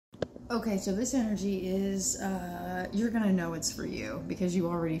Okay, so this energy is, you're gonna know it's for you because you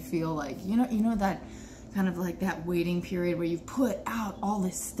already feel like, you know that kind of like that waiting period where you've put out all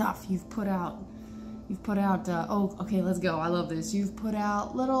this stuff. You've put out, oh, okay, let's go. I love this. You've put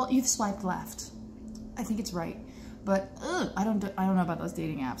out you've swiped left. I think it's right, but I don't know about those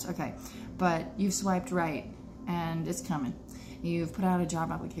dating apps. Okay, but you've swiped right and it's coming. You've put out a job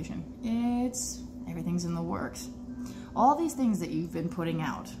application. Everything's in the works. All these things that you've been putting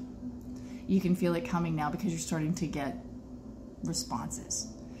out, you can feel it coming now because you're starting to get responses.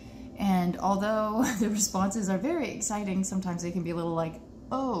 And although the responses are very exciting, sometimes they can be a little like,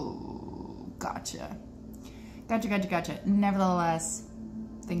 oh, gotcha. Nevertheless,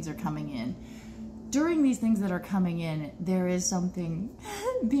 things are coming in. During these things that are coming in, there is something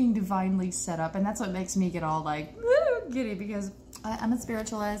being divinely set up, and that's what makes me get all like, giddy, because I'm a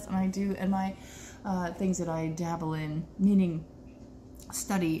spiritualist, and I do, and my things that I dabble in, meaning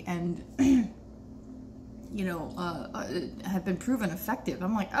study and have been proven effective.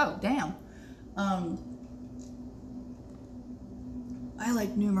 I'm like, oh damn. I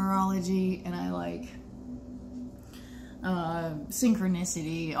like numerology, and I like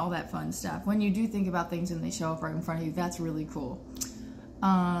synchronicity, all that fun stuff. When you do think about things and they show up right in front of you, that's really cool.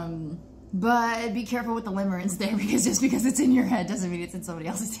 But be careful with the limerence there, because just because it's in your head doesn't mean it's in somebody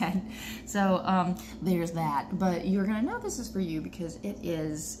else's head. So there's that. But you're gonna know this is for you because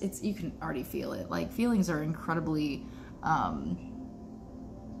you can already feel it. Like, feelings are incredibly,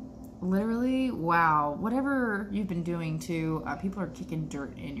 literally, wow. Whatever you've been doing to, people are kicking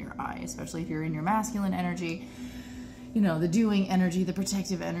dirt in your eye, especially if you're in your masculine energy. You know, the doing energy, the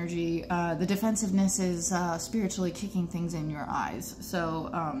protective energy, the defensiveness is spiritually kicking things in your eyes. So,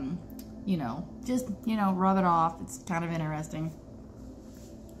 just, rub it off. It's kind of interesting.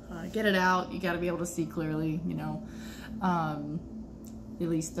 Get it out. You got to be able to see clearly, at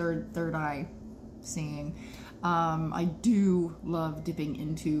least third eye seeing. I do love dipping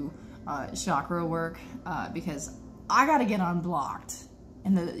into chakra work because I got to get unblocked.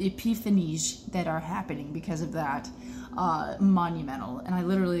 And the epiphanies that are happening because of that, monumental. And I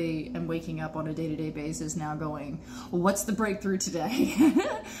literally am waking up on a day-to-day basis now going, what's the breakthrough today?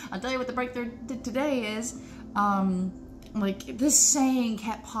 I'll tell you what the breakthrough today is. Like, this saying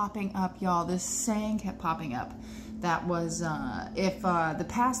kept popping up, y'all. This saying kept popping up. That was, if the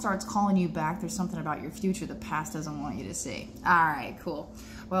past starts calling you back, there's something about your future the past doesn't want you to see. All right, cool.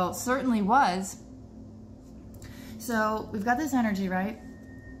 Well, it certainly was. So we've got this energy, right?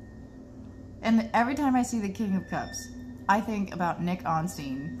 And every time I see the King of Cups, I think about Nick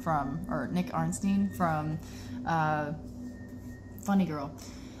Arnstein from Funny Girl.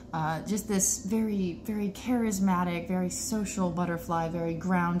 Just this very, very charismatic, very social butterfly, very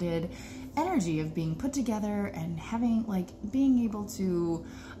grounded energy of being put together and having, like, being able to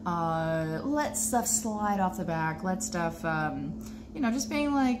let stuff slide off the back, let stuff, just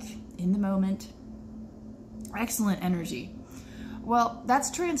being like in the moment. Excellent energy. Well,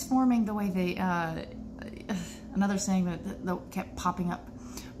 that's transforming the way they, another saying that kept popping up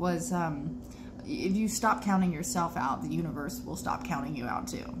was, if you stop counting yourself out, the universe will stop counting you out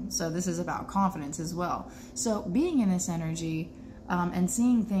too. So this is about confidence as well. So being in this energy, and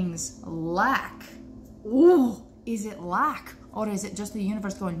seeing things lack, ooh, is it lack? Or is it just the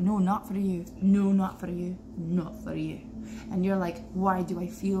universe going, no, not for you, no, not for you, not for you? And you're like, why do I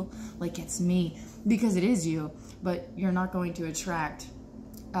feel like it's me? Because it is you, but you're not going to attract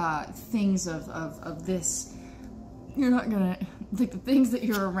things of this. You're not gonna, like, the things that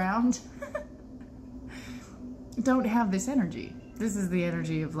you're around don't have this energy. This is the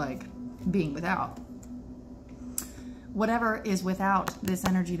energy of, like, being without. Whatever is without this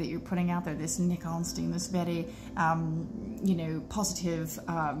energy that you're putting out there, this Nick Arnstein, this very, positive,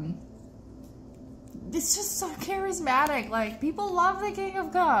 it's just so charismatic. Like, people love the King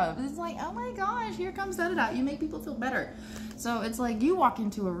of Cups. It's like, oh my gosh, here comes that. You make people feel better. So it's like you walk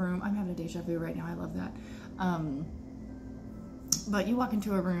into a room. I'm having a deja vu right now. I love that. But you walk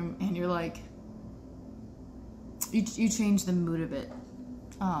into a room and you're like, you change the mood of it.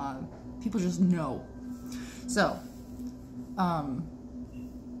 People just know. So,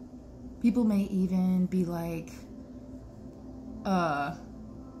 people may even be like,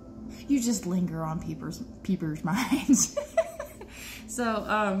 you just linger on people's minds.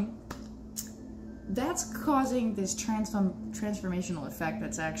 So, that's causing this transformational effect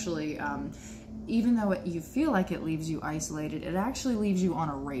that's actually, even though you feel like it leaves you isolated, it actually leaves you on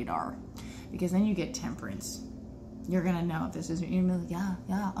a radar. Because then you get temperance. You're gonna know if this is, you're gonna be like,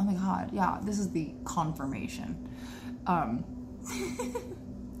 yeah, oh my God, yeah, this is the confirmation. Then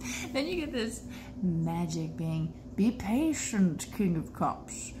you get this magic being, be patient, King of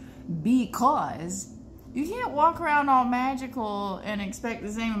Cups. because you can't walk around all magical and expect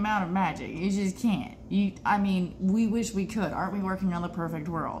the same amount of magic. You just can't. I mean, we wish we could. Aren't we working on the perfect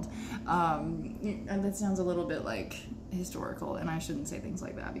world? And that sounds a little bit like historical, and I shouldn't say things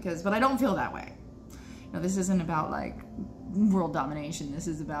like that but I don't feel that way. You know, this isn't about like world domination. This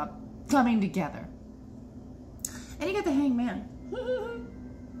is about coming together. And you get the hangman.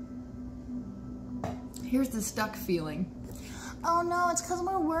 Here's the stuck feeling. Oh no, it's because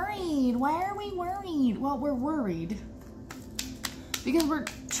we're worried. Why are we worried? Well, we're worried because we're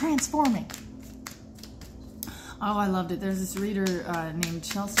transforming. Oh, I loved it. There's this reader named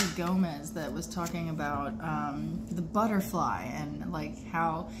Chelsea Gomez that was talking about the butterfly and like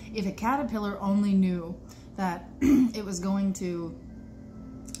how if a caterpillar only knew that it was going to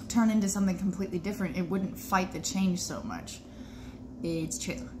turn into something completely different, it wouldn't fight the change so much. It's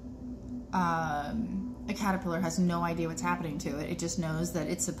true. A caterpillar has no idea what's happening to it. It just knows that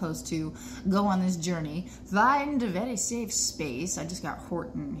it's supposed to go on this journey, find a very safe space. I just got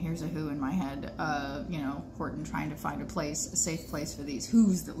Horton, here's a who in my head, you know, Horton trying to find a safe place for these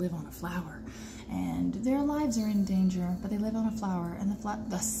who's that live on a flower. And their lives are in danger, but they live on a flower, and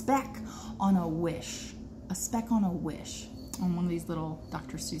the speck on a wish. A speck on a wish. On one of these little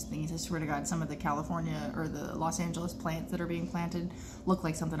Dr. Seuss thingies. I swear to God, some of the California or the Los Angeles plants that are being planted look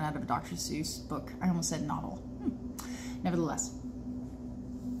like something out of a Dr. Seuss book. I almost said novel. Nevertheless.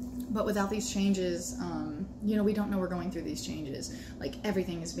 But without these changes, you know, we don't know we're going through these changes. Like,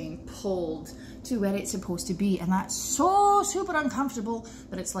 everything is being pulled to where it's supposed to be. And that's so super uncomfortable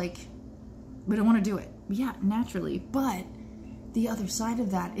that it's like, we don't want to do it. Yeah, naturally. But the other side of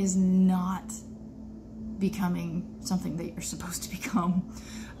that is not becoming something that you're supposed to become.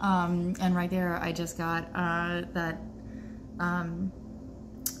 And right there, I just got that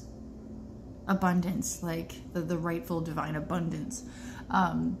abundance, like the rightful divine abundance.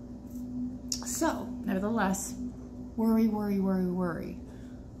 So, nevertheless, worry, worry, worry, worry.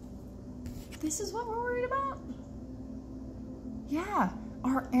 This is what we're worried about? Yeah.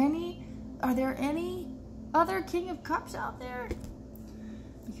 Are there any other King of Cups out there?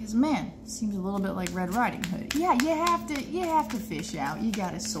 Because, man, it seems a little bit like Red Riding Hood. Yeah, you have to fish out. You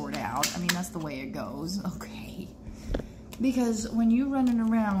gotta sort out. I mean, that's the way it goes. Okay. Because when you're running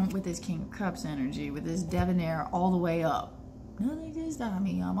around with this King of Cups energy, with this debonair all the way up, nothing can stop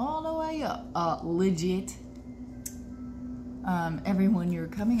me, I'm all the way up. Legit. Everyone you're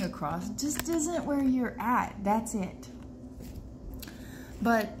coming across just isn't where you're at. That's it.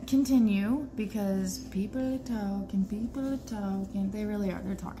 But continue, because people are talking, they really are,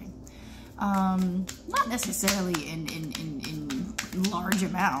 they're talking. Not necessarily in large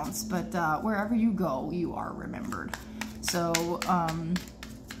amounts, but wherever you go, you are remembered. So,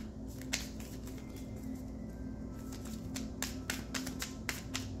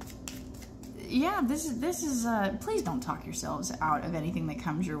 yeah, this is please don't talk yourselves out of anything that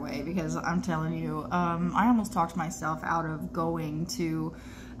comes your way, because I'm telling you, I almost talked myself out of going to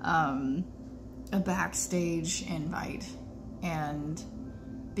a backstage invite, and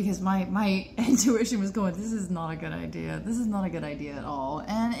because my intuition was going, this is not a good idea. This is not a good idea at all.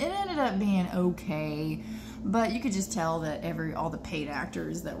 And it ended up being okay, but you could just tell that all the paid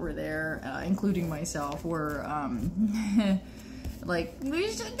actors that were there, including myself, were like, we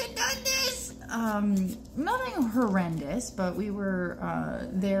shouldn't have done this. Nothing horrendous, but we were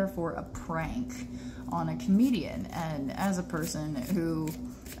there for a prank on a comedian, and as a person who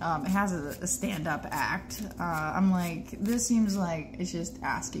has a stand-up act, I'm like, this seems like it's just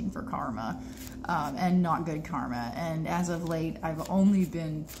asking for karma, and not good karma. And as of late, I've only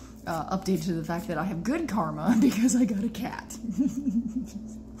been updated to the fact that I have good karma because I got a cat.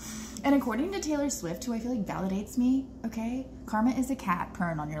 And according to Taylor Swift, who I feel like validates me, okay? Karma is a cat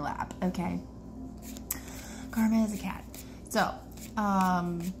purring on your lap, okay? Karma is a cat. So,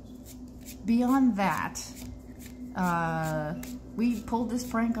 beyond that, we pulled this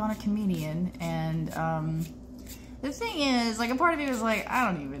prank on a comedian, and the thing is, like, a part of me was like,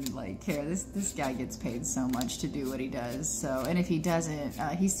 I don't even, like, care. This guy gets paid so much to do what he does, so, and if he doesn't,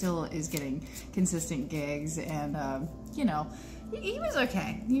 he still is getting consistent gigs, and, you know, he was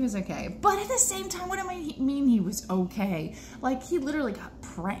okay. He was okay. But at the same time, what do I mean he was okay? Like, he literally got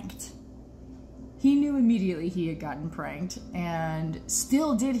pranked. He knew immediately he had gotten pranked and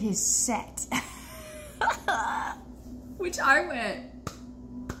still did his set. Which I went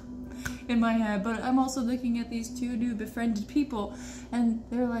in my head, but I'm also looking at these two new befriended people, and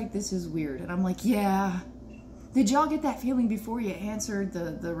they're like, this is weird. And I'm like, yeah. Did y'all get that feeling before you answered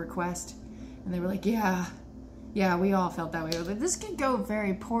the request? And they were like, yeah. Yeah, we all felt that way. But this could go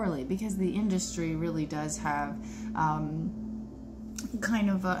very poorly, because the industry really does have kind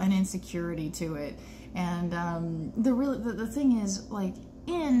of an insecurity to it. And the thing is, like,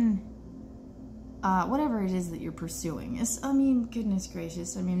 in whatever it is that you're pursuing, I mean, goodness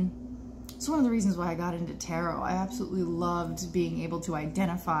gracious, I mean, it's one of the reasons why I got into tarot. I absolutely loved being able to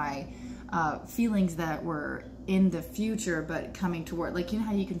identify feelings that were in the future but coming toward, like, you know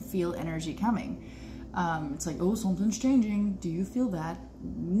how you can feel energy coming. It's like, oh, something's changing. Do you feel that?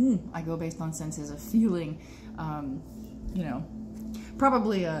 I go based on senses of feeling. You know,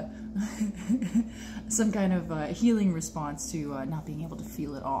 probably some kind of healing response to not being able to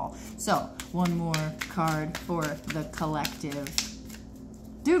feel it all. So, one more card for the collective.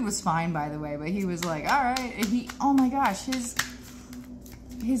 Dude was fine, by the way, but he was like, all right. Oh my gosh, his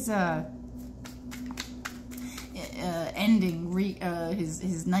ending,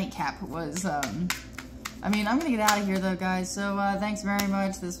 his nightcap was, I mean, I'm gonna get out of here though, guys, so thanks very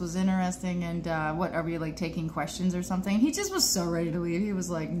much. This was interesting. And what, are we like taking questions or something? He just was so ready to leave. He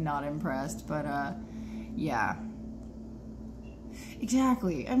was like not impressed, but yeah,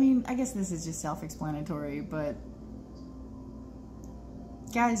 exactly. I mean, I guess this is just self-explanatory, but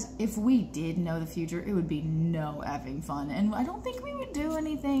guys, if we did know the future, it would be no effing fun, and I don't think we would do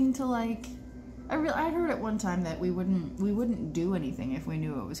anything to, like, I heard at one time that we wouldn't do anything if we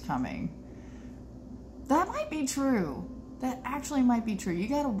knew it was coming. That might be true. That actually might be true. You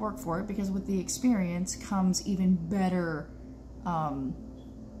gotta work for it, because with the experience comes even better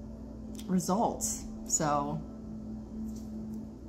results. So